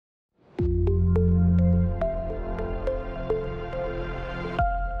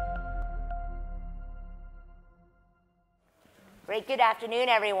Great, good afternoon,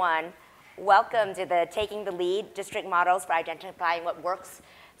 everyone. Welcome to the Taking the Lead District Models for Identifying What Works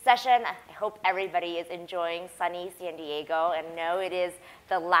session. I hope everybody is enjoying sunny San Diego, and know it is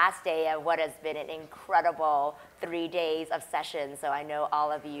the last day of what has been an incredible 3 days of sessions. So I know all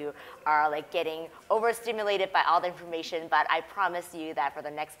of you are like getting overstimulated by all the information, but I promise you that for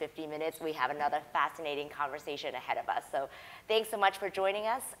the next 50 minutes, we have another fascinating conversation ahead of us. So thanks so much for joining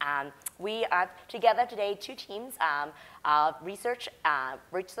us. We are together today, two teams, research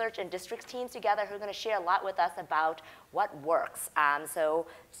and districts teams together who are going to share a lot with us about what works. So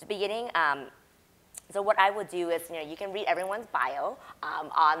just beginning, so what I will do is, you can read everyone's bio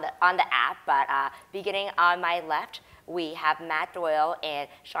on the app, but beginning on my left, we have Matt Doyle and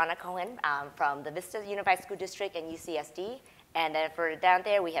Shana Cohen from the Vista Unified School District and UCSD. And then for down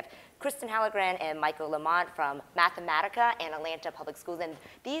there, we have Kristin Hallgren and Michael LaMont from Mathematica and Atlanta Public Schools. And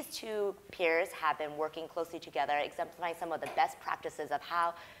these two peers have been working closely together, exemplifying some of the best practices of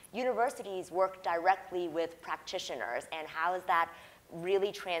how universities work directly with practitioners and how is that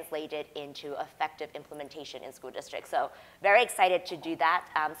really translated into effective implementation in school districts. So very excited to do that.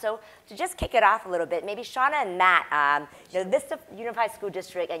 So to just kick it off a little bit, maybe Shana and Matt, Vista Unified School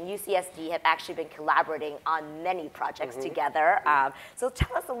District and UCSD have actually been collaborating on many projects together. So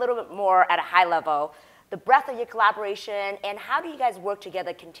tell us a little bit more at a high level, the breadth of your collaboration, and how do you guys work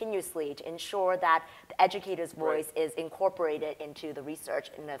together continuously to ensure that the educator's voice is incorporated into the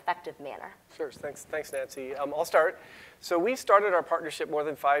research in an effective manner? Sure, thanks Nancy. I'll start. So we started our partnership more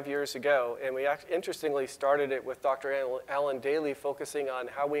than 5 years ago, and we interestingly started it with Dr. Alan Daly focusing on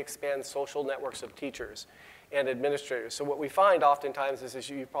how we expand social networks of teachers and administrators. So what we find oftentimes is, as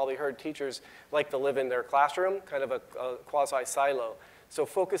you've probably heard, teachers like to live in their classroom, kind of a quasi-silo. So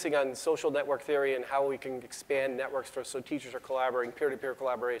focusing on social network theory and how we can expand networks so teachers are collaborating, peer-to-peer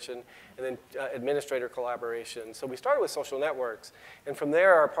collaboration, and then administrator collaboration. So we started with social networks, and from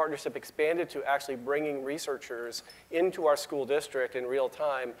there our partnership expanded to actually bringing researchers into our school district in real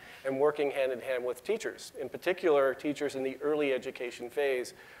time and working hand in hand with teachers, in particular teachers in the early education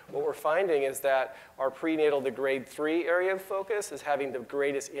phase. What we're finding is that our prenatal to grade 3 area of focus is having the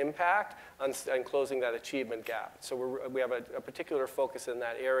greatest impact on closing that achievement gap. So we have a particular focus in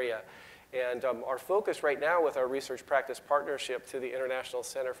that area. And our focus right now with our research practice partnership to the International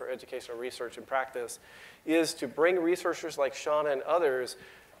Center for Educational Research and Practice is to bring researchers like Shana and others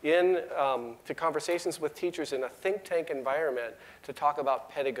in to conversations with teachers in a think tank environment to talk about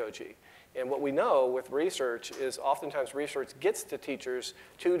pedagogy. And what we know with research is oftentimes research gets to teachers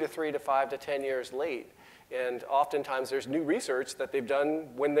 2 to 3 to 5 to 10 years late. And oftentimes there's new research that they've done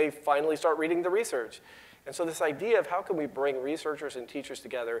when they finally start reading the research. And so this idea of how can we bring researchers and teachers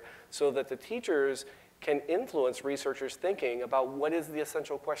together so that the teachers can influence researchers' thinking about what is the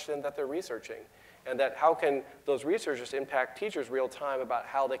essential question that they're researching, and that how can those researchers impact teachers real time about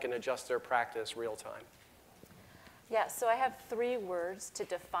how they can adjust their practice real time. Yeah, so I have 3 words to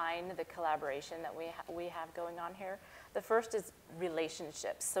define the collaboration that we have going on here. The first is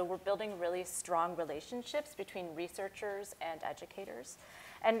relationships. So we're building really strong relationships between researchers and educators.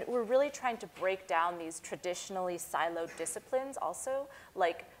 And we're really trying to break down these traditionally siloed disciplines also,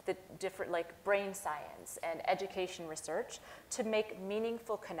 like brain science and education research, to make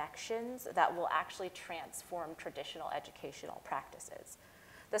meaningful connections that will actually transform traditional educational practices.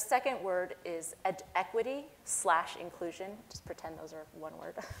 The second word is equity/inclusion. Just pretend those are one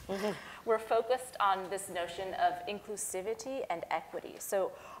word. We're focused on this notion of inclusivity and equity.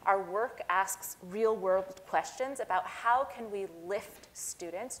 So our work asks real-world questions about how can we lift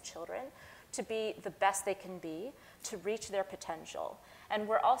students, children, to be the best they can be, to reach their potential. And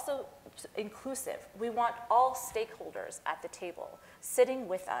we're also inclusive. We want all stakeholders at the table sitting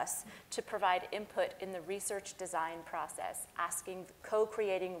with us to provide input in the research design process,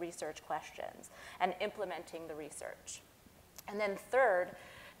 co-creating research questions, and implementing the research. And then third,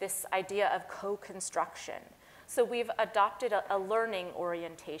 this idea of co-construction. So we've adopted a learning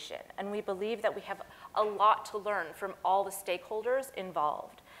orientation, and we believe that we have a lot to learn from all the stakeholders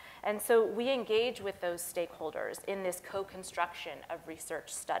involved. And so we engage with those stakeholders in this co-construction of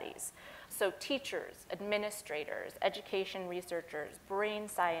research studies. So teachers, administrators, education researchers, brain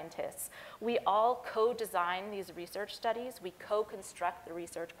scientists, we all co-design these research studies. We co-construct the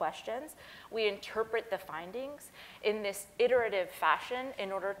research questions. We interpret the findings in this iterative fashion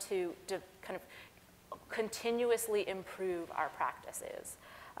in order to kind of continuously improve our practices.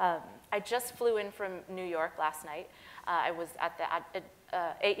 I just flew in from New York last night. I was at the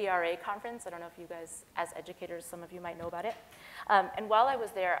AERA conference. I don't know if you guys, as educators, some of you might know about it. And while I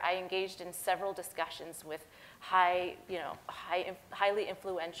was there, I engaged in several discussions with highly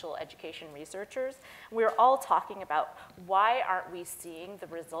influential education researchers. We were all talking about why aren't we seeing the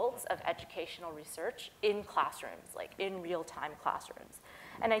results of educational research in classrooms, like in real-time classrooms.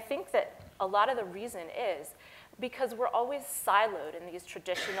 And I think that a lot of the reason is because we're always siloed in these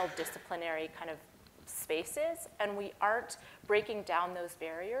traditional disciplinary kind of spaces, and we aren't breaking down those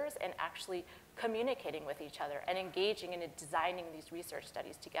barriers and actually communicating with each other and engaging in designing these research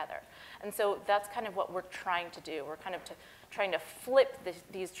studies together. And so that's kind of what we're trying to do. We're kind of trying to flip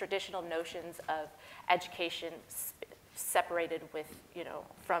these traditional notions of education separated with,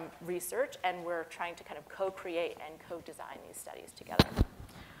 from research, and we're trying to kind of co-create and co-design these studies together.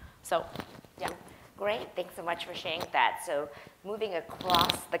 So, yeah. Great, thanks so much for sharing that. So moving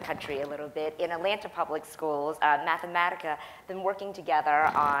across the country a little bit, in Atlanta Public Schools, Mathematica been working together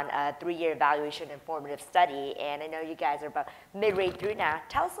on a 3-year evaluation informative study, and I know you guys are about midway through now.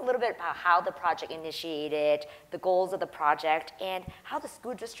 Tell us a little bit about how the project initiated, the goals of the project, and how the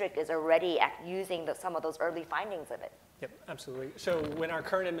school district is already using some of those early findings of it. Yep, absolutely. So when our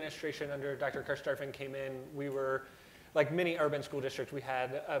current administration under Dr. Kirchstreifen came in, we were, like many urban school districts, we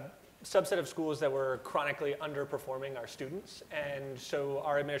had a subset of schools that were chronically underperforming our students. And so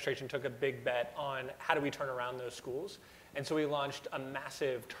our administration took a big bet on how do we turn around those schools. And so we launched a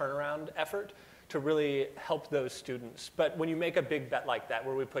massive turnaround effort to really help those students. But when you make a big bet like that,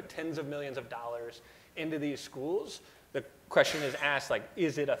 where we put tens of millions of dollars into these schools, the question is asked, like,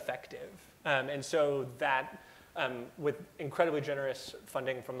 is it effective? And so that, with incredibly generous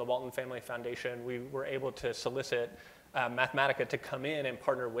funding from the Walton Family Foundation, we were able to solicit Mathematica to come in and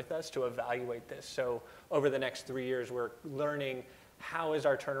partner with us to evaluate this. So over the next 3 years, we're learning how is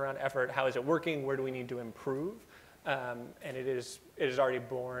our turnaround effort, how is it working, where do we need to improve, and it has already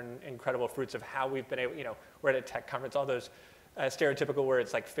borne incredible fruits of how we've been able, we're at a tech conference, all those stereotypical where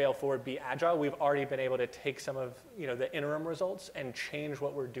it's like fail forward, be agile. We've already been able to take some of the interim results and change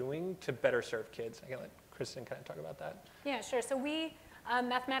what we're doing to better serve kids. I can let Kristin kind of talk about that. Yeah, sure. So we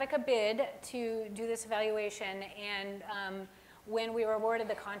Mathematica bid to do this evaluation, and when we were awarded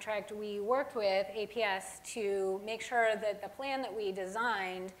the contract, we worked with APS to make sure that the plan that we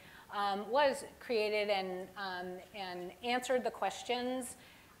designed was created and answered the questions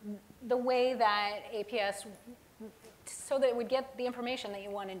the way that APS, so that it would get the information that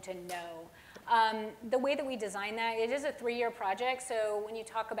you wanted to know. The way that we designed that, it is a 3-year project, so when you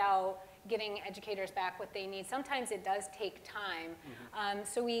talk about getting educators back what they need, sometimes it does take time. Mm-hmm.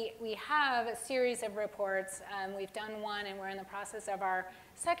 So we have a series of reports. We've done one, and we're in the process of our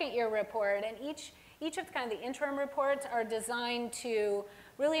 2nd-year report, and each of kind of the interim reports are designed to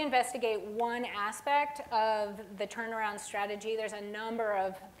really investigate one aspect of the turnaround strategy. There's a number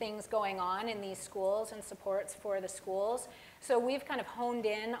of things going on in these schools and supports for the schools. So we've kind of honed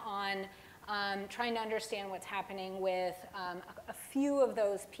in on trying to understand what's happening with a few of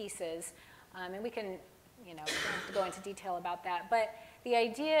those pieces. And we can, don't have to go into detail about that. But the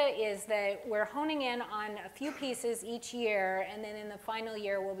idea is that we're honing in on a few pieces each year, and then in the final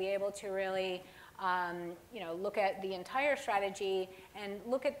year, we'll be able to really look at the entire strategy and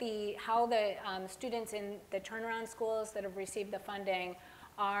look at how the students in the turnaround schools that have received the funding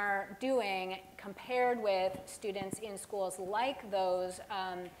are doing compared with students in schools like those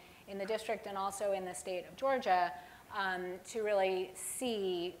in the district and also in the state of Georgia, to really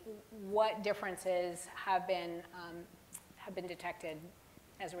see what differences have been detected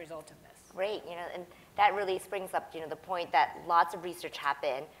as a result of this. Great, and that really springs up, the point that lots of research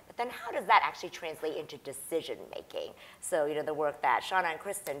happened, but then how does that actually translate into decision making? So, the work that Shana and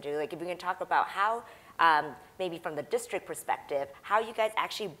Kristin do, like if we can talk about how, maybe from the district perspective, how you guys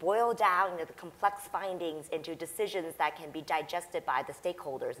actually boil down the complex findings into decisions that can be digested by the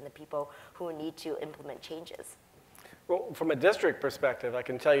stakeholders and the people who need to implement changes. Well, from a district perspective, I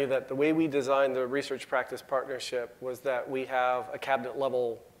can tell you that the way we designed the research practice partnership was that we have a cabinet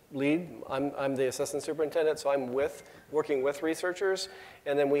level lead. I'm the assistant superintendent, so I'm working with researchers,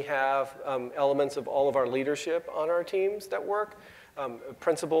 and then we have elements of all of our leadership on our teams that work.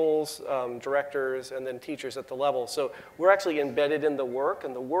 Principals, directors, and then teachers at the level. So we're actually embedded in the work,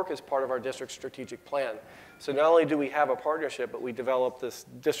 and the work is part of our district strategic plan. So not only do we have a partnership, but we develop this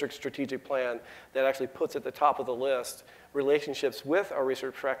district strategic plan that actually puts at the top of the list relationships with our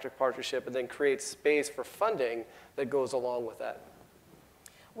research practice partnership and then creates space for funding that goes along with that.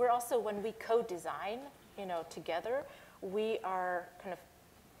 We're also, when we co-design, together, we are kind of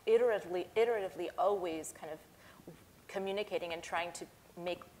iteratively always kind of communicating and trying to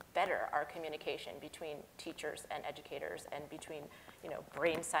make better our communication between teachers and educators and between,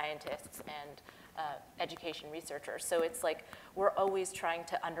 brain scientists and education researchers. So it's like we're always trying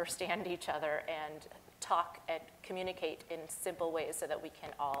to understand each other and talk and communicate in simple ways so that we can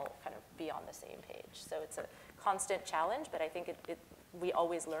all kind of be on the same page. So it's a constant challenge, but I think we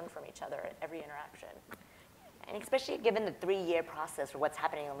always learn from each other at every interaction. And especially given the 3-year process for what's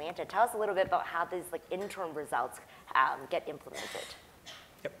happening in Atlanta, tell us a little bit about how these interim results get implemented.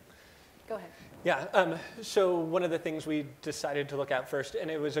 Yep. Go ahead. Yeah, so one of the things we decided to look at first,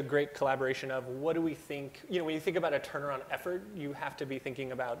 and it was a great collaboration of what do we think, when you think about a turnaround effort, you have to be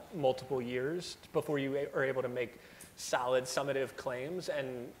thinking about multiple years before you are able to make solid summative claims.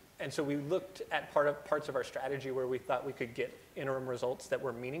 And so we looked at parts of our strategy where we thought we could get interim results that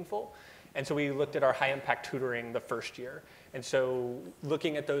were meaningful. And so we looked at our high impact tutoring the first year. And so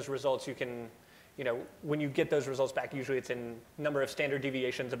looking at those results, you can, when you get those results back, usually it's in number of standard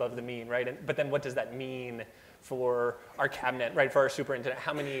deviations above the mean, right? But then what does that mean for our cabinet, right? For our superintendent,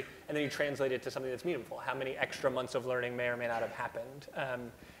 how many, and then you translate it to something that's meaningful. How many extra months of learning may or may not have happened?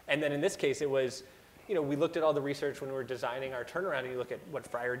 And then in this case, it was, we looked at all the research when we were designing our turnaround, and you look at what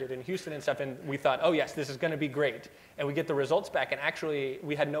Fryer did in Houston and stuff, and we thought, oh yes, this is going to be great. And we get the results back, and actually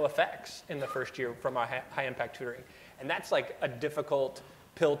we had no effects in the first year from our high impact tutoring. And that's like a difficult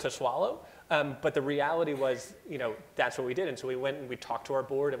pill to swallow. But the reality was, that's what we did. And so we went and we talked to our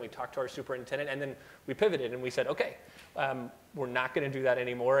board and we talked to our superintendent, and then we pivoted and we said, okay, we're not going to do that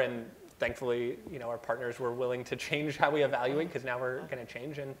anymore. And thankfully, our partners were willing to change how we evaluate, because now we're going to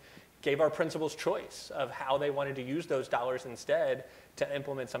change, and gave our principals choice of how they wanted to use those dollars instead to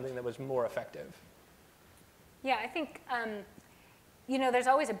implement something that was more effective. Yeah, I think, there's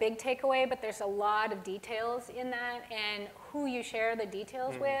always a big takeaway, but there's a lot of details in that, and who you share the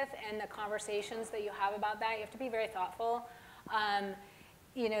details with and the conversations that you have about that. You have to be very thoughtful.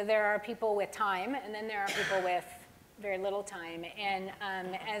 There are people with time, and then there are people with very little time. And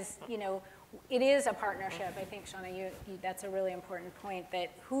as it is a partnership. I think, Shana, that's a really important point,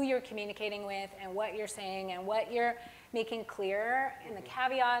 that who you're communicating with and what you're saying and what you're making clear in the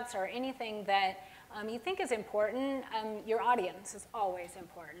caveats or anything that you think is important, your audience is always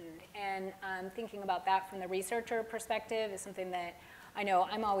important. And thinking about that from the researcher perspective is something that I know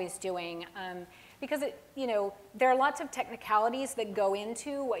I'm always doing. Because there are lots of technicalities that go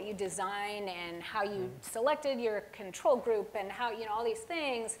into what you design and how you selected your control group and how, all these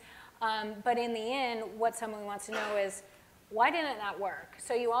things. But in the end, what someone wants to know is, why didn't that work?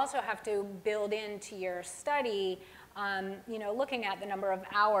 So you also have to build into your study, looking at the number of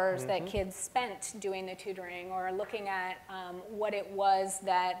hours that kids spent doing the tutoring, or looking at what it was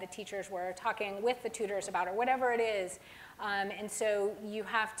that the teachers were talking with the tutors about, or whatever it is. And so you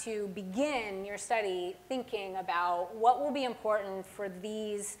have to begin your study thinking about what will be important for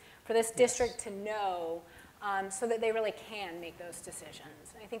this district to know, so that they really can make those decisions.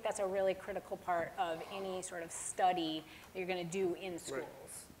 I think that's a really critical part of any sort of study that you're going to do in schools.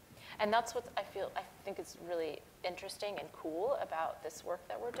 Right. And that's what I think is really interesting and cool about this work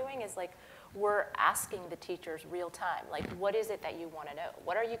that we're doing, is like we're asking the teachers real time, like, what is it that you want to know?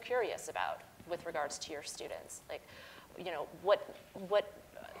 What are you curious about with regards to your students? Like, what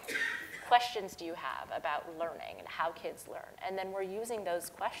questions do you have about learning and how kids learn? And then we're using those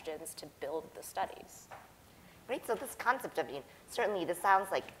questions to build the studies. Great, so this concept of, certainly this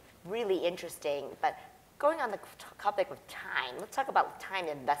sounds like really interesting, but going on the topic of time, let's talk about time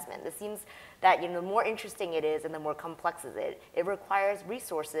investment. This seems that the more interesting it is and the more complex is it. It requires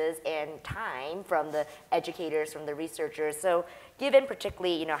resources and time from the educators, from the researchers. So given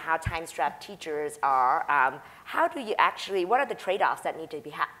particularly how time-strapped teachers are, how do you actually, what are the trade-offs that need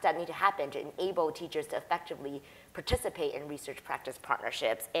to happen to enable teachers to effectively participate in research practice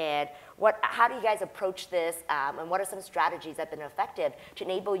partnerships? And how do you guys approach this, and what are some strategies that have been effective to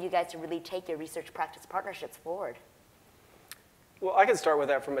enable you guys to really take your research practice partnerships forward? Well, I can start with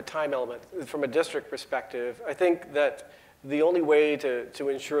that from a time element. From a district perspective, I think that the only way to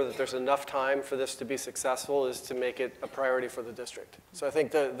ensure that there's enough time for this to be successful is to make it a priority for the district. So I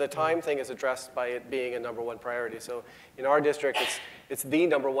think the time thing is addressed by it being a #1 priority. So in our district, it's the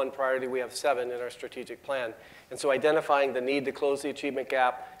 #1 priority. We have 7 in our strategic plan. And so identifying the need to close the achievement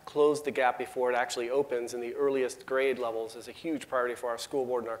gap, close the gap before it actually opens in the earliest grade levels is a huge priority for our school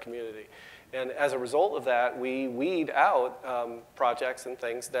board and our community. And as a result of that, we weed out projects and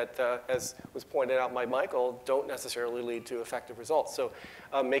things that, as was pointed out by Michael, don't necessarily lead to effective results. So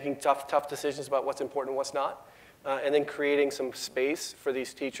making tough decisions about what's important and what's not, and then creating some space for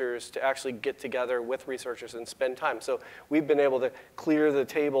these teachers to actually get together with researchers and spend time. So we've been able to clear the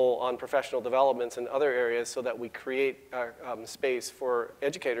table on professional developments in other areas so that we create space for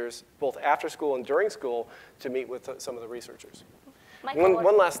educators, both after school and during school, to meet with some of the researchers.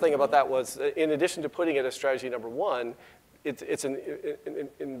 One last thing about that was, in addition to putting it as strategy number one, it's a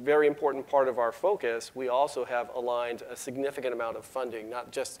very important part of our focus. We also have aligned a significant amount of funding,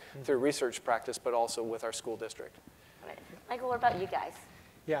 not just through research practice, but also with our school district. Michael, what about you guys?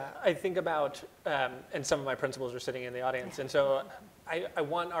 Yeah, I think about, and some of my principals are sitting in the audience, and so I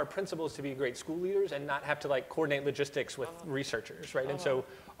want our principals to be great school leaders and not have to like coordinate logistics with researchers, right? And so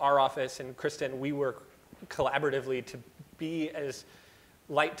our office and Kristin, we work collaboratively to be as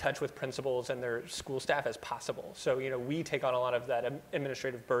light touch with principals and their school staff as possible. So, we take on a lot of that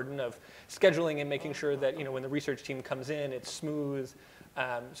administrative burden of scheduling and making sure that, when the research team comes in, it's smooth,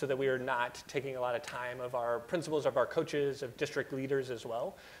 so that we are not taking a lot of time of our principals, of our coaches, of district leaders as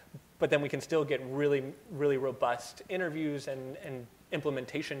well. But then we can still get really, really robust interviews and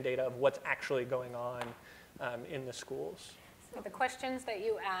implementation data of what's actually going on in the schools. So the questions that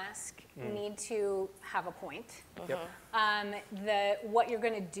you ask need to have a point. Yep. What you're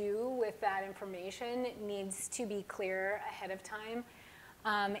going to do with that information needs to be clear ahead of time.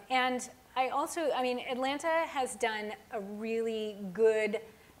 And Atlanta has done a really good,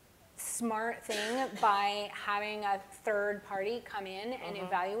 smart thing by having a third party come in and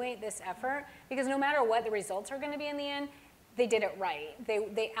evaluate this effort, because no matter what the results are going to be in the end, they did it right.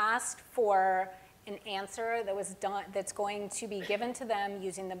 They asked for an answer that was done, that's going to be given to them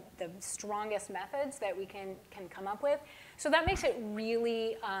using the strongest methods that we can come up with. So that makes it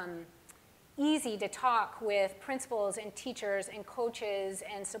really easy to talk with principals and teachers and coaches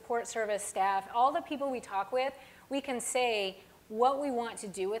and support service staff. All the people we talk with, we can say what we want to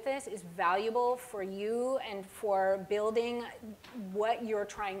do with this is valuable for you and for building what you're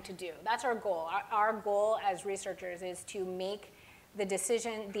trying to do. That's our goal. Our goal as researchers is to make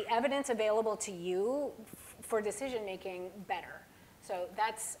the evidence available to you for decision making better. So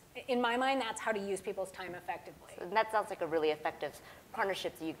that's, in my mind, that's how to use people's time effectively. So that sounds like a really effective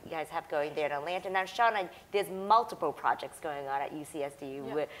partnership that you guys have going there in Atlanta. Now, Shana, there's multiple projects going on at UCSD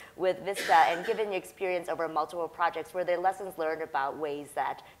with Vista, and given your experience over multiple projects, were there lessons learned about ways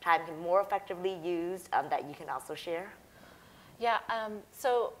that time can more effectively used that you can also share? Yeah,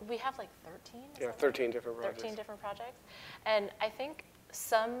 so we have like 13? Yeah, 13 different projects. 13 different projects. And I think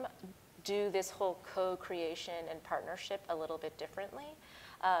some do this whole co-creation and partnership a little bit differently.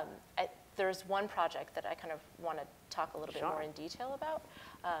 There's one project that I kind of want to talk a little bit more in detail about.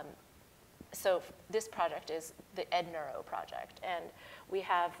 So this project is the EdNeuro project. And we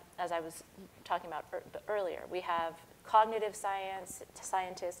have, as I was talking about earlier, we have cognitive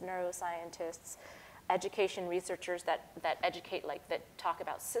scientists, neuroscientists, education researchers that educate, that talk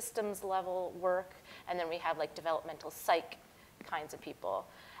about systems level work, and then we have like developmental psych kinds of people.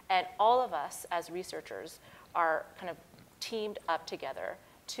 And all of us as researchers are kind of teamed up together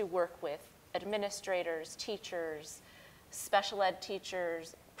to work with administrators, teachers, special ed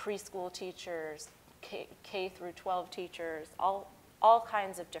teachers, preschool teachers, K through 12 teachers, all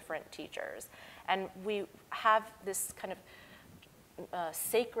kinds of different teachers. And we have this kind of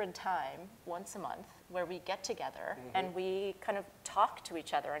sacred time once a month where we get together and we kind of talk to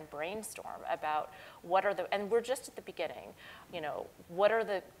each other and brainstorm about and we're just at the beginning, what are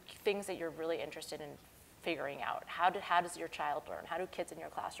the things that you're really interested in figuring out? How does your child learn? How do kids in your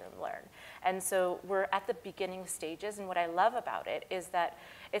classroom learn? And so we're at the beginning stages, and what I love about it is that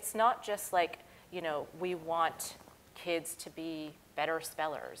it's not just like, we want kids to be better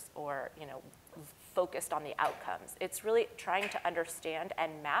spellers or, focused on the outcomes. It's really trying to understand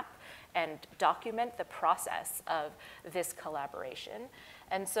and map and document the process of this collaboration.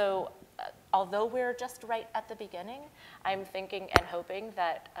 And so although we're just right at the beginning, I'm thinking and hoping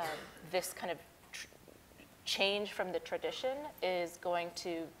that this kind of change from the tradition is going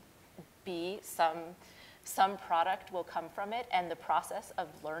to be some product will come from it, and the process of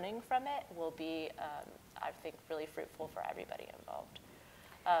learning from it will be, I think, really fruitful for everybody involved.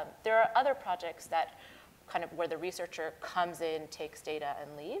 There are other projects that kind of where the researcher comes in, takes data,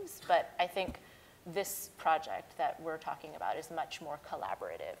 and leaves, but I think this project that we're talking about is much more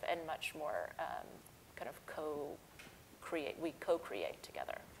collaborative and much more kind of we co-create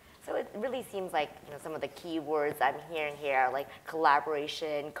together. So it really seems like some of the key words I'm hearing here are like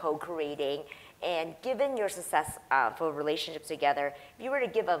collaboration, co-creating, And given your successful relationships together, if you were to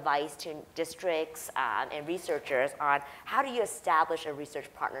give advice to districts and researchers on how do you establish a research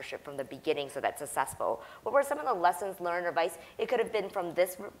partnership from the beginning so that's successful, what were some of the lessons learned or advice? It could have been from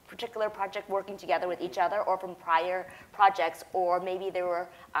this particular project working together with each other, or from prior projects, or maybe there were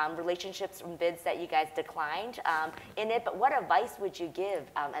relationships from bids that you guys declined in it. But what advice would you give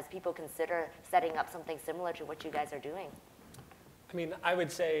as people consider setting up something similar to what you guys are doing? I mean, I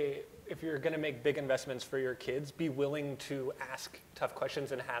would say if you're going to make big investments for your kids, be willing to ask tough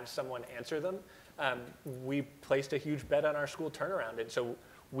questions and have someone answer them. We placed a huge bet on our school turnaround, and so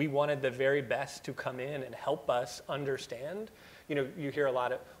we wanted the very best to come in and help us understand. You know, you hear a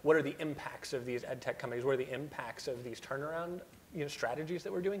lot of, what are the impacts of these ed tech companies? What are the impacts of these turnaround, strategies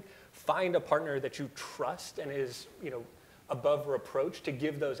that we're doing? Find a partner that you trust and is, above reproach to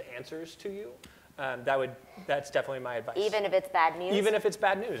give those answers to you. That's definitely my advice. Even if it's bad news? Even if it's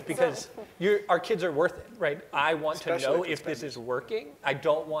bad news, because our kids are worth it, right? I want Especially to know if if this is working. I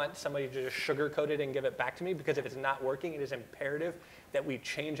don't want somebody to just sugarcoat it and give it back to me, because if it's not working, it is imperative that we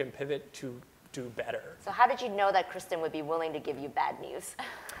change and pivot to do better. So how did you know that Kristin would be willing to give you bad news?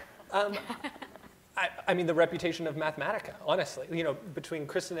 I mean, the reputation of Mathematica, honestly. Between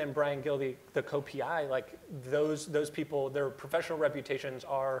Kristin and Brian Gill, the co-PI, like those people, their professional reputations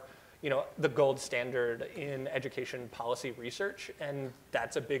are the gold standard in education policy research, and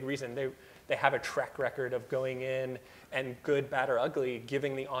that's a big reason. They have a track record of going in and good, bad, or ugly,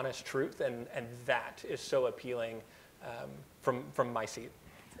 giving the honest truth, and that is so appealing from my seat.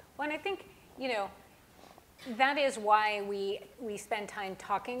 Well, and I think, that is why we spend time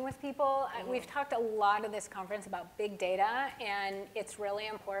talking with people. We've talked a lot of this conference about big data, and it's really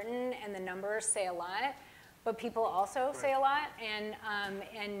important, and the numbers say a lot, but people also say a lot,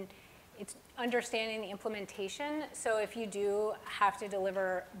 and it's understanding the implementation. So if you do have to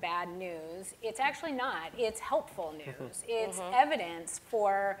deliver bad news, it's actually not. It's helpful news. It's evidence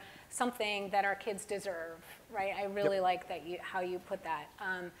for something that our kids deserve, right? I really like that how you put that.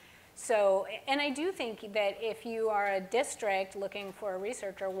 So, and I do think that if you are a district looking for a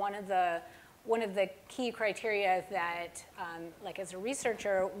researcher, one of the key criteria that, like as a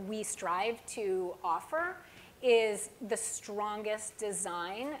researcher, we strive to offer is the strongest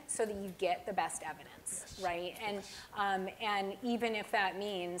design so that you get the best evidence, right? And even if that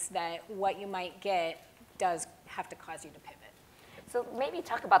means that what you might get does have to cause you to pivot. So maybe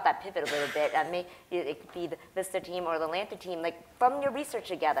talk about that pivot a little bit. Maybe it could be the Vista team or the Atlanta team. Like from your research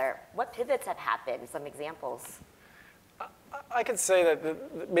together, what pivots have happened? Some examples. I could say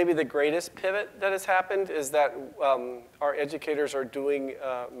that maybe the greatest pivot that has happened is that our educators are doing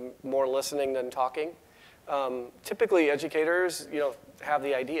more listening than talking. Typically, educators, have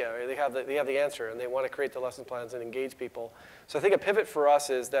the idea, or they have the answer, and they want to create the lesson plans and engage people. So I think a pivot for us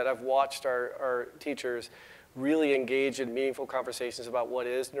is that I've watched our teachers really engage in meaningful conversations about what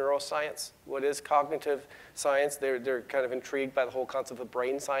is neuroscience, what is cognitive science. They're kind of intrigued by the whole concept of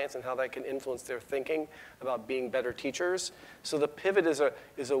brain science and how that can influence their thinking about being better teachers. So the pivot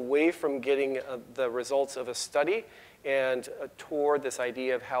is away from getting the results of a study and toward this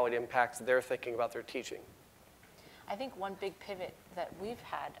idea of how it impacts their thinking about their teaching. I think one big pivot that we've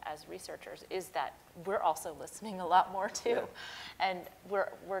had as researchers is that we're also listening a lot more too. Yeah. And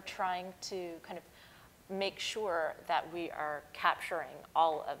we're trying to kind of make sure that we are capturing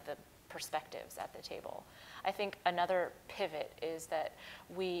all of the perspectives at the table. I think another pivot is that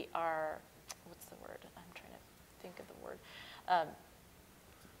we are, what's the word? I'm trying to think of the word.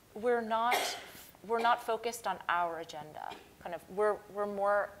 We're not focused on our agenda. Kind of, we're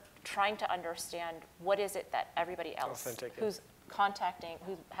more trying to understand what is it that everybody else who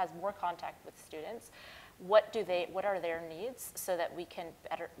has more contact with students, what are their needs so that we can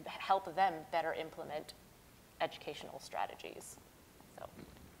better help them better implement educational strategies. So,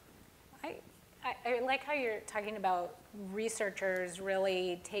 I like how you're talking about researchers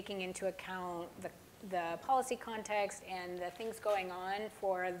really taking into account the policy context and the things going on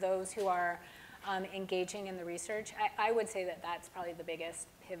for those who are engaging in the research. I would say that that's probably the biggest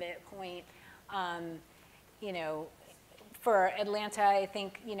pivot point. For Atlanta, I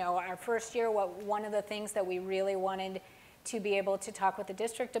think, our first year, one of the things that we really wanted to be able to talk with the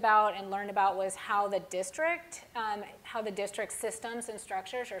district about and learn about was how the district systems and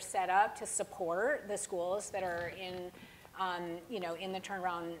structures are set up to support the schools that are in the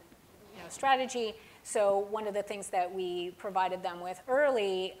turnaround strategy. So one of the things that we provided them with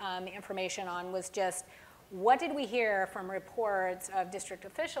early information on was just what did we hear from reports of district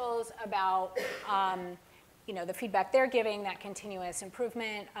officials about the feedback they're giving, that continuous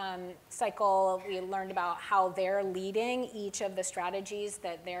improvement cycle. We learned about how they're leading each of the strategies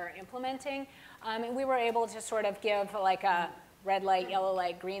that they're implementing. And we were able to sort of give like a red light, yellow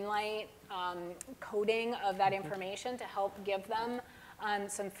light, green light coding of that information to help give them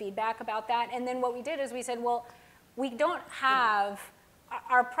some feedback about that. And then what we did is we said, well, we don't have,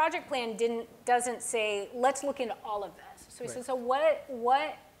 our project plan doesn't say, let's look into all of this. So we said, so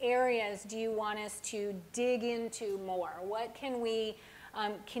what areas do you want us to dig into more? What can we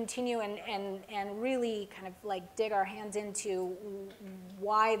continue and really kind of like dig our hands into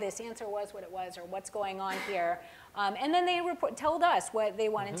why this answer was what it was or what's going on here. And then they told us what they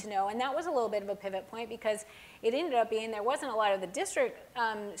wanted to know. And that was a little bit of a pivot point because it ended up being there wasn't a lot of the district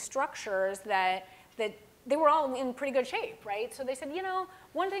structures that they were all in pretty good shape, right? So they said, you know,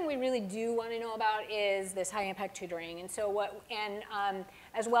 one thing we really do want to know about is this high impact tutoring. And so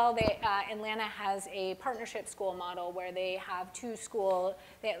as well, Atlanta has a partnership school model where they have two schools.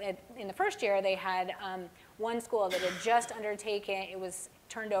 In the first year, they had one school that had just undertaken, it was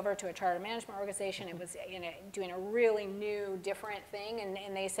turned over to a charter management organization. It was doing a really new, different thing.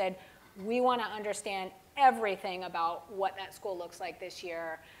 And they said, we want to understand everything about what that school looks like this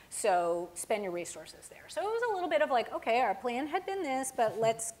year. So spend your resources there. So it was a little bit of like, okay, our plan had been this, but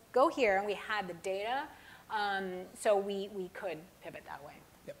let's go here. And we had the data, so we could pivot that way.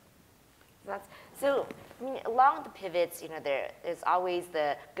 Yep. So I mean, along the pivots, you know, there's always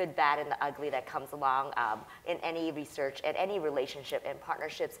the good, bad, and the ugly that comes along in any research and any relationship and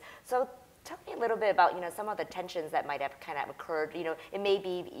partnerships. So tell me a little bit about, you know, some of the tensions that might have kind of occurred. You know, it may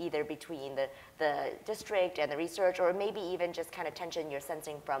be either between the district and the research, or maybe even just kind of tension you're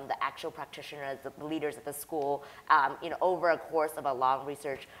sensing from the actual practitioners, the leaders at the school, you know, over a course of a long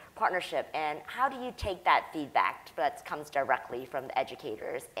research partnership. And how do you take that feedback that comes directly from the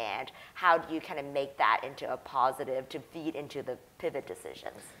educators, and how do you kind of make that into a positive to feed into the pivot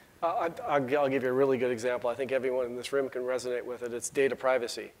decisions? I'll give you a really good example. I think everyone in this room can resonate with it. It's data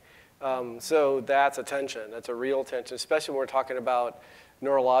privacy. So that's a tension. That's a real tension, especially when we're talking about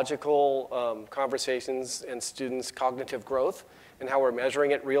neurological conversations and students' cognitive growth and how we're measuring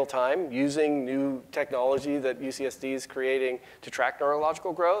it real time using new technology that UCSD is creating to track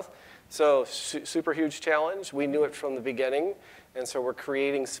neurological growth. So super huge challenge. We knew it from the beginning. And so we're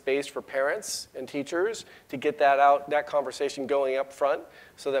creating space for parents and teachers to get that conversation going up front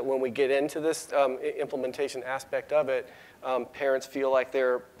so that when we get into this implementation aspect of it, parents feel like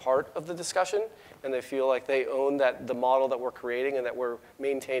they're part of the discussion and they feel like they own the model that we're creating and that we're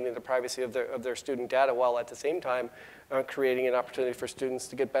maintaining the privacy of their student data while at the same time creating an opportunity for students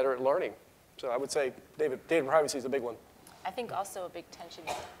to get better at learning. So I would say data privacy is a big one. I think also a big tension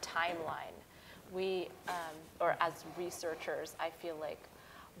is timeline. We, or as researchers, I feel like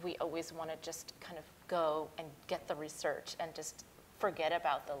we always want to just kind of go and get the research and just forget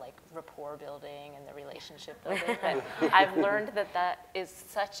about the like rapport building and the relationship building. But I've learned that is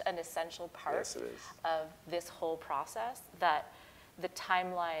such an essential part of this whole process that the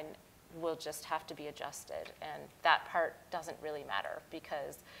timeline will just have to be adjusted. And that part doesn't really matter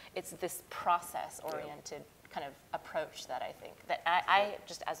because it's this process-oriented kind of approach that I think that I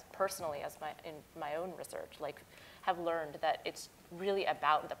just as personally as in my own research like have learned that it's really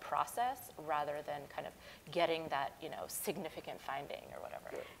about the process rather than kind of getting that, you know, significant finding or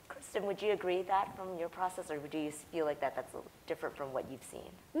whatever. Kristin, would you agree that from your process, or do you feel like that's different from what you've seen?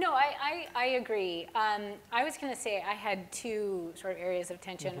 No, I agree. I was going to say I had two sort of areas of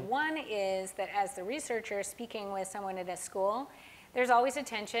tension. One is that as the researcher speaking with someone at a school, there's always a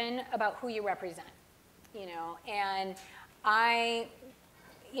tension about who you represent. You know, and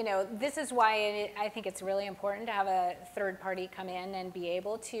this is why I think it's really important to have a third party come in and be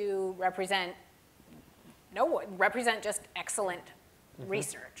able to represent just excellent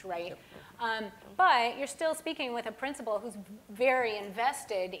research, right? Yep. But you're still speaking with a principal who's very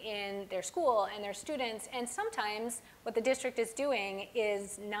invested in their school and their students, and sometimes what the district is doing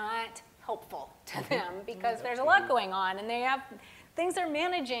is not helpful to them because there's a lot going on and they have things they're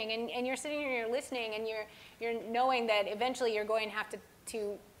managing, and you're sitting here, you're listening, and you're knowing that eventually you're going to have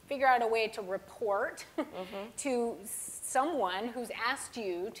to figure out a way to report to someone who's asked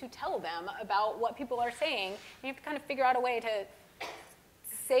you to tell them about what people are saying. And you have to kind of figure out a way to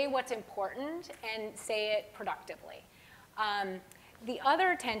say what's important and say it productively. The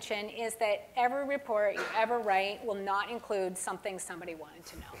other tension is that every report you ever write will not include something somebody wanted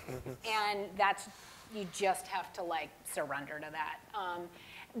to know. And you just have to like surrender to that.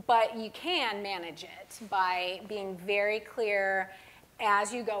 But you can manage it by being very clear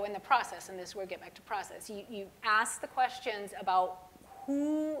as you go in the process, and this is where we get back to process. You ask the questions about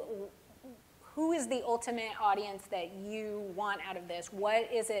who is the ultimate audience that you want out of this?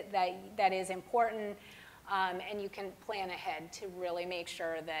 What is it that is important? And you can plan ahead to really make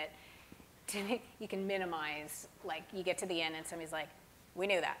sure that you can minimize, like you get to the end and somebody's like, we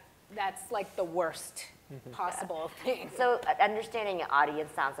knew that. That's like the worst possible thing. So understanding an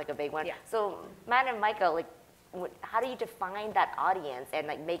audience sounds like a big one. Yeah. So Matt and Michael, like, how do you define that audience and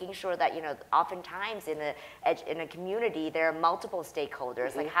like making sure that, you know, oftentimes in a community there are multiple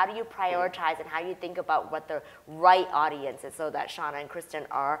stakeholders. Like how do you prioritize and how do you think about what the right audience is so that Shana and Kristin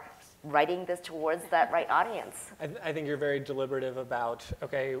are writing this towards that right audience? I think you're very deliberative about,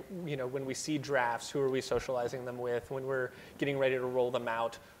 okay, you know, when we see drafts, who are we socializing them with? When we're getting ready to roll them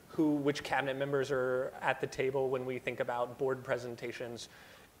out, which cabinet members are at the table when we think about board presentations?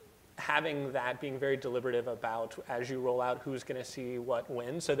 Having that, being very deliberative about, as you roll out, who's going to see what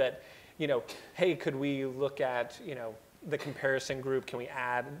when, so that, you know, hey, could we look at, you know, the comparison group, can we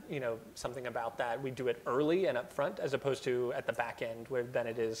add, you know, something about that? We do it early and up front as opposed to at the back end where then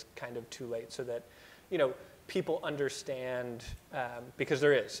it is kind of too late, so that, you know, people understand, because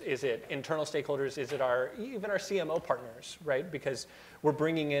is it internal stakeholders, is it even our CMO partners, right? Because we're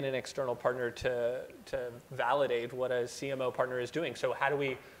bringing in an external partner to validate what a CMO partner is doing. So how do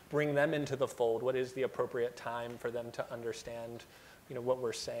we bring them into the fold? What is the appropriate time for them to understand, you know, what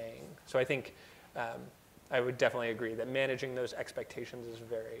we're saying? So I think I would definitely agree that managing those expectations is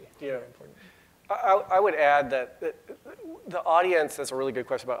very, very important. I would add that the audience, that's a really good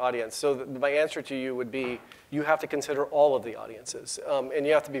question about audience. So my answer to you would be, you have to consider all of the audiences. And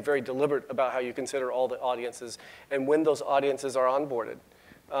you have to be very deliberate about how you consider all the audiences and when those audiences are onboarded.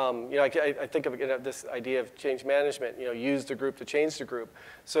 You know, I think of this idea of change management, you know, use the group to change the group.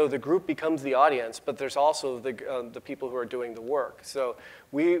 So the group becomes the audience, but there's also the people who are doing the work. So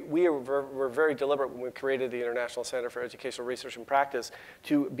we're very deliberate when we created the International Center for Educational Research and Practice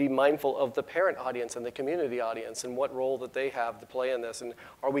to be mindful of the parent audience and the community audience and what role that they have to play in this. And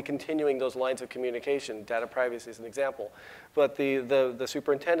are we continuing those lines of communication? Data privacy is an example. But the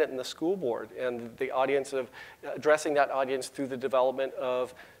superintendent and the school board and the audience of addressing that audience through the development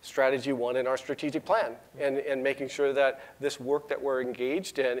of strategy 1 in our strategic plan and making sure that this work that we're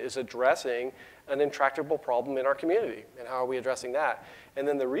engaged in is addressing an intractable problem in our community, and how are we addressing that? And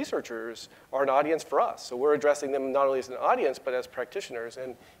then the researchers are an audience for us, so we're addressing them not only as an audience, but as practitioners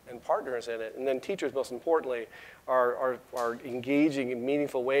and partners in it. And then teachers, most importantly, are engaging in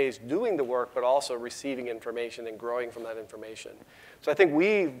meaningful ways, doing the work, but also receiving information and growing from that information. So I think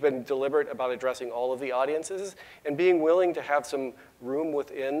we've been deliberate about addressing all of the audiences and being willing to have some room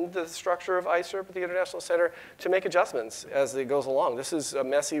within the structure of ISERP at the International Center to make adjustments as it goes along. This is a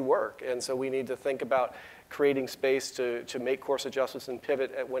messy work, and so we need to think about creating space to make course adjustments and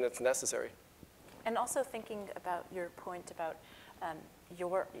pivot when it's necessary. And also thinking about your point about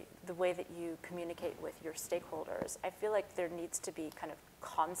the way that you communicate with your stakeholders, I feel like there needs to be kind of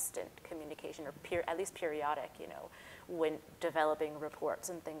constant communication, or at least periodic, you know, when developing reports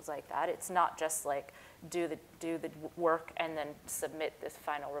and things like that. It's not just like do the work and then submit this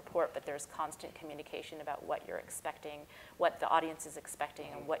final report, but there's constant communication about what you're expecting, what the audience is expecting,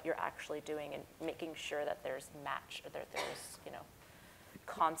 and what you're actually doing, and making sure that there's you know,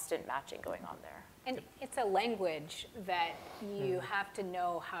 constant matching going on there. And it's a language that you have to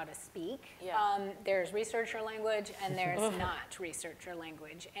know how to speak. Yeah. There's researcher language and there's not researcher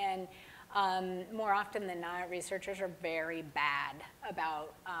language. And more often than not, researchers are very bad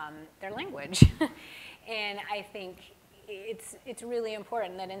about their language. And I think it's really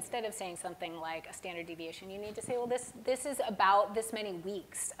important that instead of saying something like a standard deviation, you need to say, well, this is about this many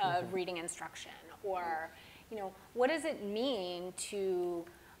weeks of reading instruction, or, you know, what does it mean to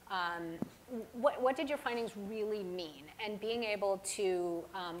what did your findings really mean? And being able to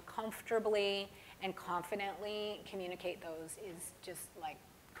comfortably and confidently communicate those is just like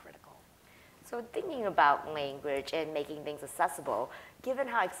critical. So thinking about language and making things accessible, given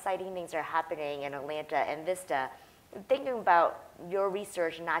how exciting things are happening in Atlanta and Vista, thinking about your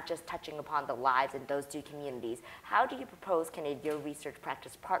research not just touching upon the lives in those two communities, how do you propose your research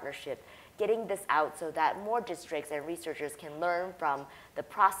practice partnership getting this out so that more districts and researchers can learn from the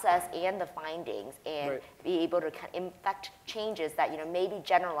process and the findings and be able to effect changes that, you know, may be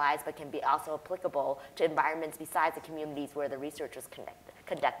generalized but can be also applicable to environments besides the communities where the research was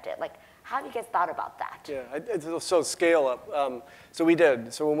conducted? Like, how have you guys thought about that? Yeah, so scale up. So we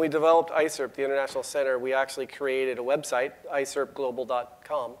did. So when we developed ISERP, the International Center, we actually created a website,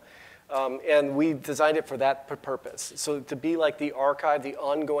 iserpglobal.com. And we designed it for that purpose. So to be like the archive, the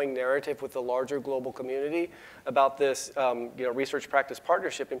ongoing narrative with the larger global community about this you know, research practice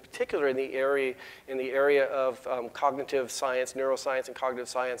partnership, in particular in the area of cognitive science, neuroscience, and cognitive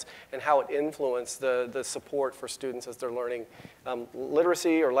science, and how it influenced the support for students as they're learning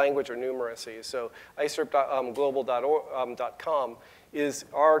literacy or language or numeracy. So iserpglobal.com is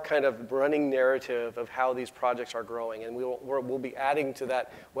our kind of running narrative of how these projects are growing. And we'll be adding to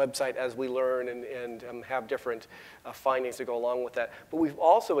that website as we learn and have different findings to go along with that. But we've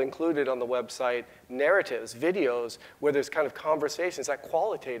also included on the website narratives, videos, where there's kind of conversations. That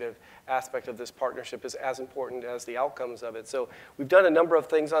qualitative aspect of this partnership is as important as the outcomes of it. So we've done a number of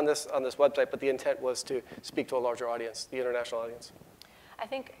things on this website, but the intent was to speak to a larger audience, the international audience. I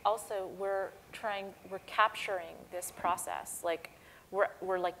think also we're capturing this process. Like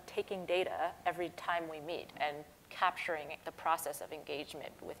we're like taking data every time we meet and capturing the process of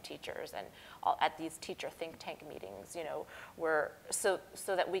engagement with teachers and at these teacher think tank meetings, you know, so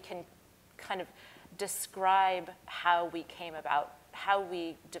that we can kind of describe how we came about, how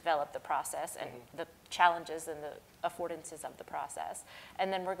we developed the process and the challenges and the affordances of the process.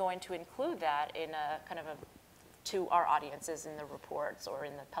 And then we're going to include that in a kind of to our audiences in the reports or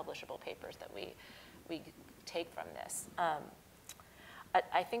in the publishable papers that we take from this.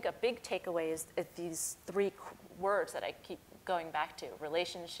 I think a big takeaway is these three words that I keep going back to: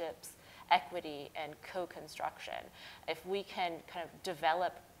 relationships, equity, and co-construction. If we can kind of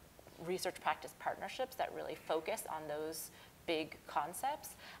develop research practice partnerships that really focus on those big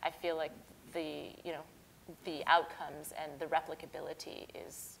concepts, I feel like the outcomes and the replicability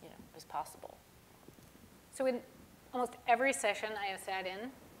is possible. So in almost every session I have sat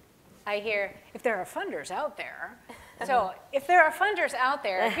in, I hear, if there are funders out there. So if there are funders out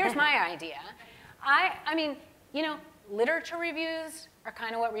there, here's my idea. I mean, literature reviews are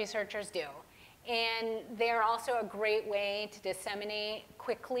kind of what researchers do. And they're also a great way to disseminate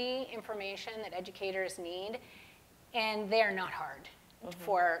quickly information that educators need. And they're not hard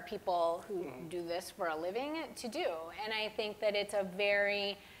for people who do this for a living to do. And I think that it's a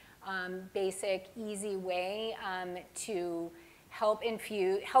very basic, easy way to help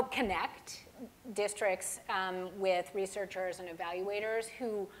connect districts with researchers and evaluators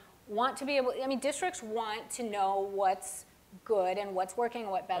who want to be able, districts want to know what's good and what's working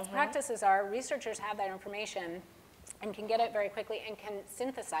and what best practices are. Researchers have that information and can get it very quickly and can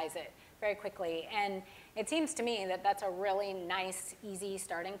synthesize it very quickly. And it seems to me that that's a really nice, easy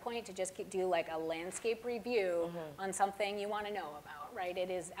starting point to just do like a landscape review on something you want to know about, right? It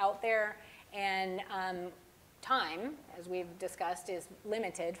is out there, and time, as we've discussed, is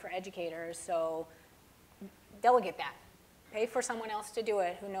limited for educators, so delegate that. Pay for someone else to do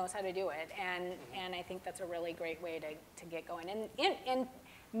it who knows how to do it, and I think that's a really great way to get going. And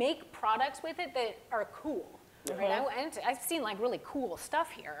make products with it that are cool. Right? I've seen like really cool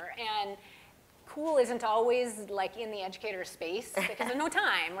stuff here, and cool isn't always like in the educator space because of no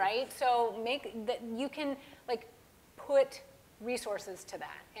time, right? So make that you can like put resources to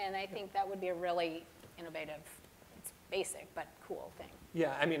that, and I think that would be a really innovative, it's basic but cool thing.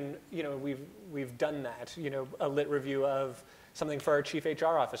 Yeah, I mean, we've done that. A lit review of something for our chief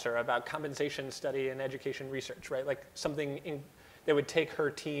HR officer about compensation study and education research, right? Like something that would take her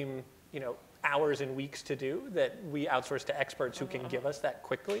team, hours and weeks to do, that we outsource to experts who can give us that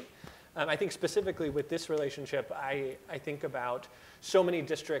quickly. I think specifically with this relationship, I think about so many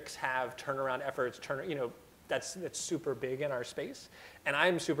districts have turnaround efforts, that's super big in our space. And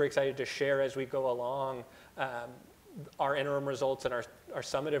I'm super excited to share as we go along our interim results and our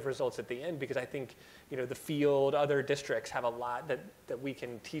summative results at the end, because I think the field, other districts have a lot that we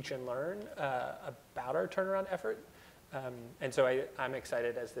can teach and learn about our turnaround effort. And so I'm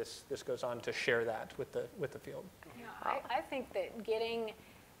excited as this goes on to share that with the field. Yeah, I think that getting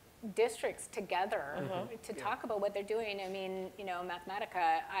districts together to talk about what they're doing. I mean,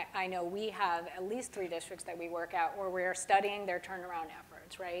 Mathematica, I know we have at least 3 districts that we work at where we're studying their turnaround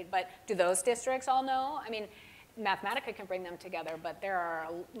efforts, right? But do those districts all know? I mean, Mathematica can bring them together, but there are,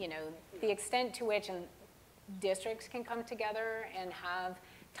 the extent to which districts can come together and have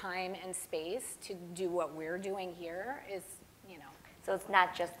time and space to do what we're doing here is, So it's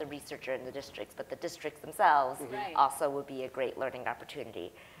not just the researcher in the districts, but the districts themselves also would be a great learning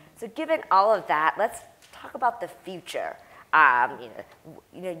opportunity. So given all of that, let's talk about the future.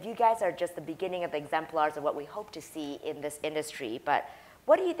 You guys are just the beginning of the exemplars of what we hope to see in this industry, but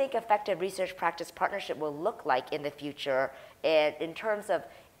what do you think effective research practice partnership will look like in the future, and in terms of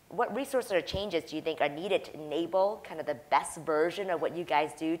what resources or changes do you think are needed to enable kind of the best version of what you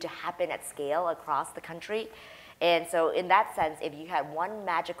guys do to happen at scale across the country? And so in that sense, if you had one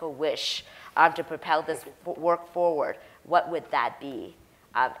magical wish to propel this work forward, what would that be?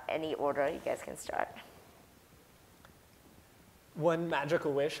 Any order, you guys can start. One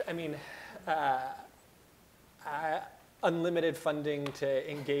magical wish, I mean, unlimited funding to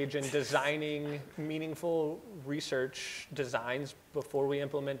engage in designing meaningful research designs before we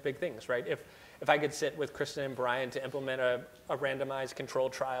implement big things, right? If I could sit with Kristin and Brian to implement a randomized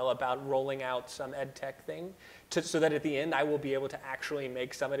controlled trial about rolling out some ed tech thing, so that at the end I will be able to actually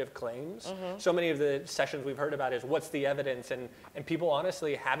make summative claims. So many of the sessions we've heard about is what's the evidence, and people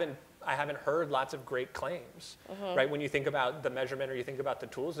honestly I haven't heard lots of great claims, right? When you think about the measurement or you think about the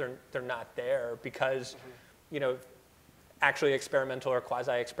tools, they're not there because, you know, actually experimental or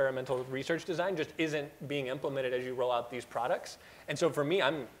quasi-experimental research design just isn't being implemented as you roll out these products. And so for me,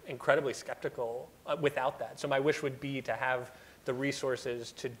 I'm incredibly skeptical without that. So my wish would be to have the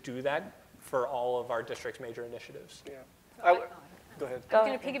resources to do that for all of our district's major initiatives. Yeah. Go ahead. I'm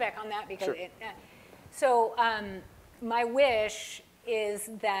going to piggyback on that because Sure. My wish is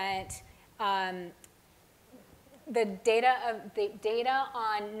that the data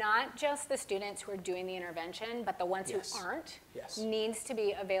on not just the students who are doing the intervention, but the ones who aren't, needs to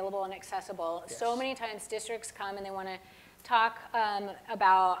be available and accessible. So many times districts come and they want to talk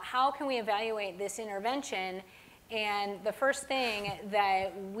about how can we evaluate this intervention, and the first thing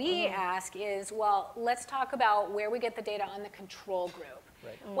that we ask is, well, let's talk about where we get the data on the control group.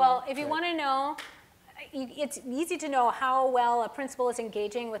 Right. Well, if you want to know, it's easy to know how well a principal is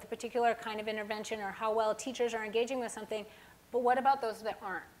engaging with a particular kind of intervention or how well teachers are engaging with something, but what about those that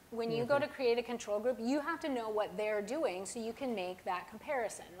aren't? When you go to create a control group, you have to know what they're doing so you can make that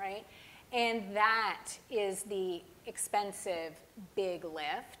comparison, right? And that is the expensive, big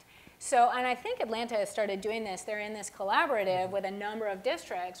lift. So, and I think Atlanta has started doing this. They're in this collaborative with a number of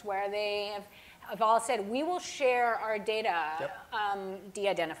districts where they have all said, we will share our data,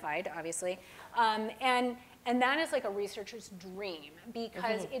 de-identified, obviously. And that is like a researcher's dream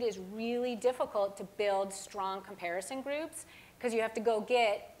because it is really difficult to build strong comparison groups because you have to go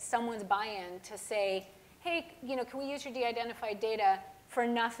get someone's buy-in to say, hey, you know, can we use your de-identified data for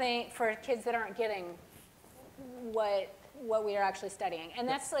nothing, for kids that aren't getting what we are actually studying? And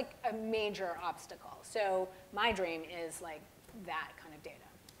that's like a major obstacle. So my dream is like that kind of data.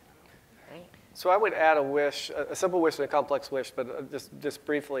 Right. So I would add a wish, a simple wish and a complex wish, but just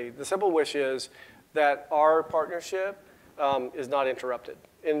briefly. The simple wish is that our partnership is not interrupted.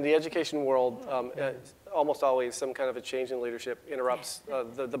 In the education world, almost always some kind of a change in leadership interrupts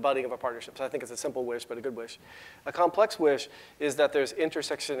the budding of a partnership. So I think it's a simple wish, but a good wish. A complex wish is that there's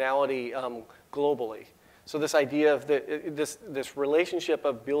intersectionality globally. So this idea of this relationship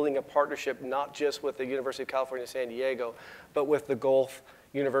of building a partnership not just with the University of California, San Diego, but with the Gulf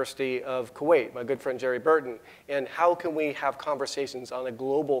University of Kuwait, my good friend Jerry Burton, and how can we have conversations on a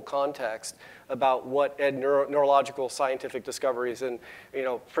global context about what neurological scientific discoveries and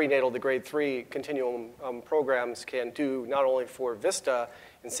prenatal to grade 3 continuum programs can do not only for Vista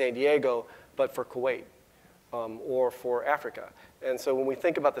in San Diego, but for Kuwait or for Africa. And so when we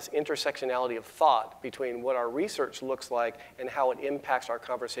think about this intersectionality of thought between what our research looks like and how it impacts our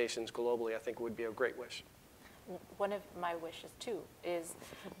conversations globally, I think would be a great wish. One of my wishes, too, is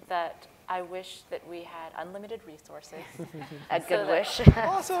that I wish that we had unlimited resources. A good wish.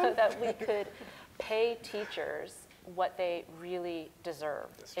 Awesome. So that we could pay teachers what they really deserve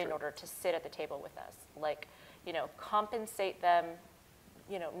in order to sit at the table with us. Like, compensate them,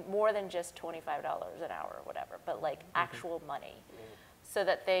 more than just $25 an hour or whatever, but like actual money, so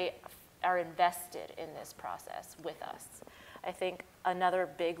that they are invested in this process with us. I think another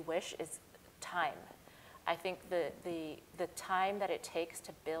big wish is time. I think the time that it takes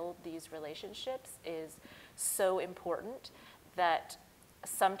to build these relationships is so important that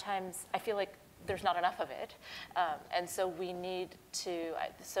sometimes I feel like there's not enough of it. And so we need to,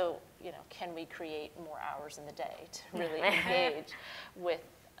 can we create more hours in the day to really engage with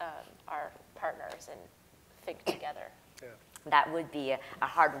our partners and think together? Yeah. That would be a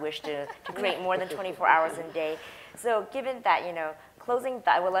hard wish to create more than 24 hours in a day. So given that, closing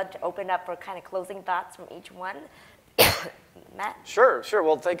thought, I would love to open up for kind of closing thoughts from each one. Matt? Sure.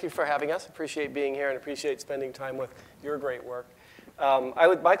 Well, thank you for having us. Appreciate being here and appreciate spending time with your great work.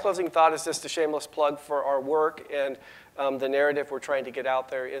 My closing thought is just a shameless plug for our work and the narrative we're trying to get out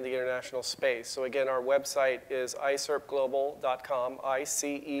there in the international space. So again, our website is icerpglobal.com,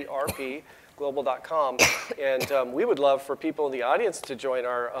 ICERP. global.com, and we would love for people in the audience to join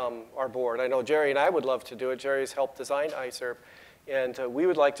our board. I know Jerry and I would love to do it. Jerry's helped design iCERP, and we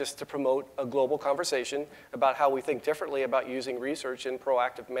would like just to promote a global conversation about how we think differently about using research in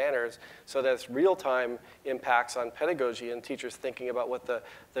proactive manners so that it's real-time impacts on pedagogy and teachers thinking about what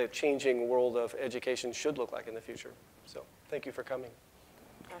the changing world of education should look like in the future. So thank you for coming.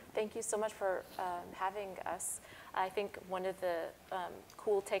 Thank you so much for having us. I think one of the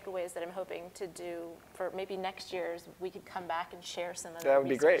cool takeaways that I'm hoping to do for maybe next year is we could come back and share some of the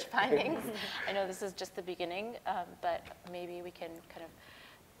research findings. I know this is just the beginning, but maybe we can kind of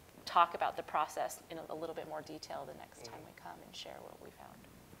talk about the process in a little bit more detail the next time we come and share what we found.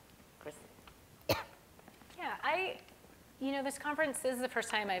 Kristin. Yeah, you know, this conference, this is the first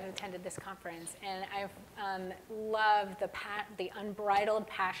time I've attended this conference, and I've loved the unbridled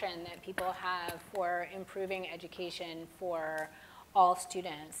passion that people have for improving education for all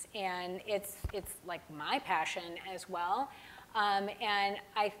students. And it's like my passion as well. And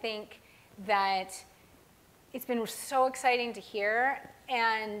I think that it's been so exciting to hear,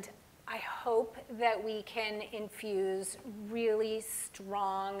 and I hope that we can infuse really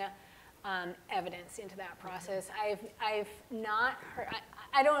strong evidence into that process. I've not heard,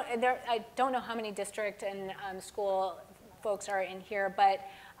 I don't know how many district and school folks are in here, but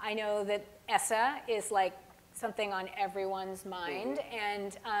I know that ESSA is like something on everyone's mind,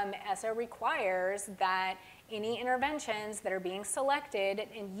 and ESSA requires that any interventions that are being selected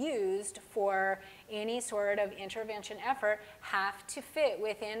and used for any sort of intervention effort have to fit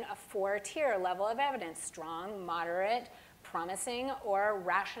within a 4-tier level of evidence: strong, moderate, promising, or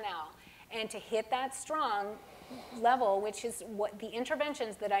rationale. And to hit that strong level, which is what the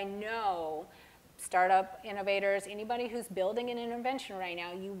interventions that I know, startup innovators, anybody who's building an intervention right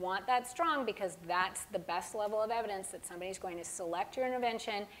now, you want that strong because that's the best level of evidence that somebody's going to select your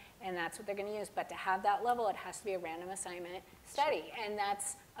intervention, and that's what they're going to use. But to have that level, it has to be a random assignment study, and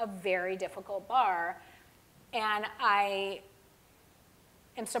that's a very difficult bar. And I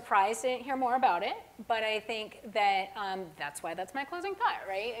am surprised I didn't hear more about it, but I think that that's why that's my closing thought,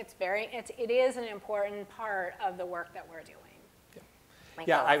 right? It is an important part of the work that we're doing.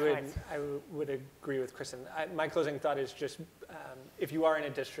 Yeah, I would agree with Kristin. My closing thought is just, if you are in a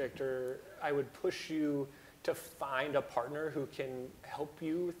district, I would push you to find a partner who can help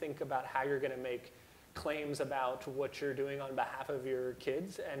you think about how you're going to make claims about what you're doing on behalf of your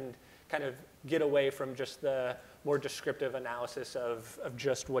kids, and kind of get away from just the more descriptive analysis of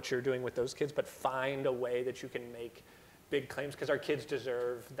just what you're doing with those kids, but find a way that you can make big claims, because our kids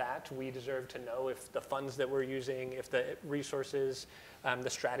deserve that. We deserve to know if the funds that we're using, if the resources, the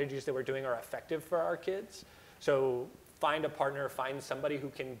strategies that we're doing are effective for our kids. So find a partner, find somebody who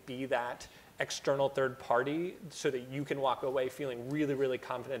can be that external third party so that you can walk away feeling really, really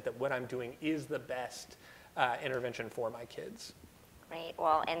confident that what I'm doing is the best intervention for my kids. Right,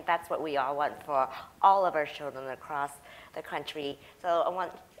 well, and that's what we all want for all of our children across the country. So I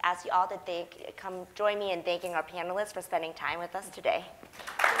want to ask you all to come join me in thanking our panelists for spending time with us today.